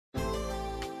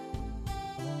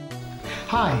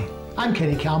Hi, I'm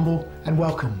Kenny Campbell and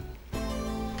welcome.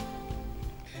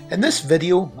 In this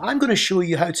video, I'm going to show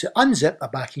you how to unzip a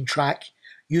backing track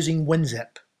using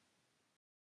WinZip.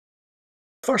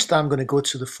 First, I'm going to go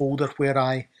to the folder where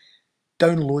I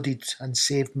downloaded and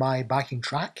saved my backing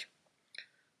track.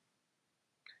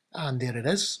 And there it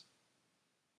is.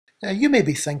 Now, you may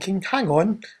be thinking, hang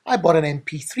on, I bought an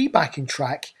MP3 backing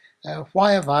track.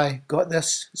 Why have I got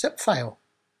this zip file?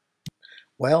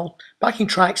 Well, backing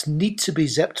tracks need to be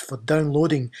zipped for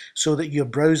downloading so that your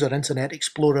browser Internet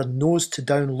Explorer knows to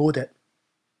download it.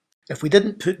 If we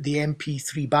didn't put the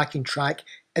MP3 backing track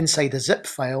inside a zip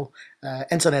file,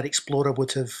 Internet Explorer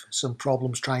would have some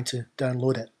problems trying to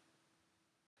download it.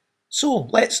 So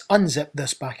let's unzip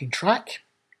this backing track.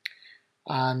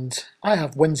 And I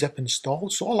have WinZip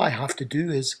installed, so all I have to do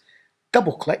is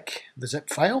double click the zip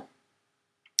file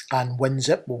and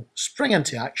WinZip will spring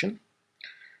into action.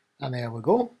 And there we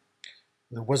go,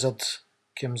 the wizard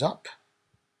comes up.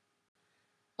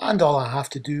 And all I have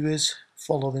to do is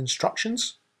follow the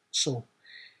instructions. So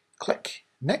click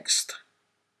Next.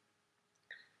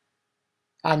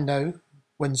 And now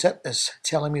WinZip is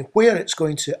telling me where it's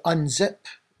going to unzip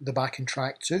the backing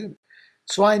track to.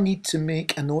 So I need to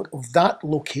make a note of that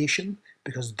location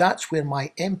because that's where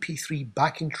my MP3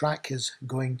 backing track is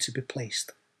going to be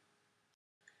placed.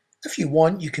 If you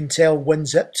want, you can tell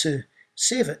WinZip to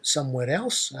save it somewhere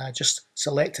else. Just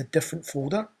select a different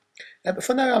folder. But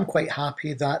for now, I'm quite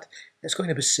happy that it's going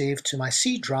to be saved to my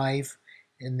C drive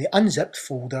in the unzipped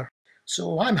folder.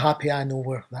 So I'm happy I know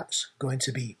where that's going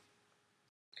to be.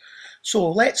 So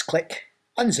let's click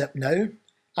Unzip now,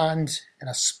 and in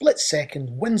a split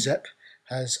second, WinZip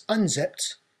has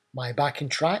unzipped my backing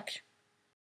track.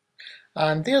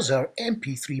 And there's our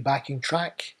MP3 backing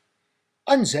track,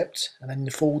 unzipped and in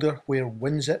the folder where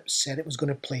WinZip said it was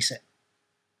going to place it.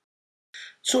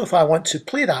 So if I want to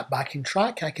play that backing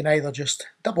track, I can either just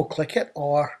double click it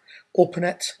or open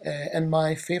it in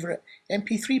my favourite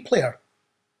MP3 player.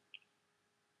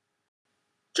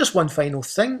 Just one final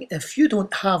thing, if you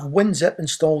don't have WinZip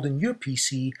installed in your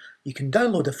PC, you can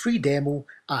download a free demo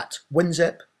at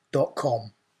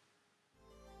winzip.com.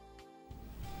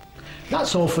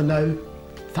 That's all for now.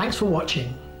 Thanks for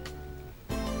watching.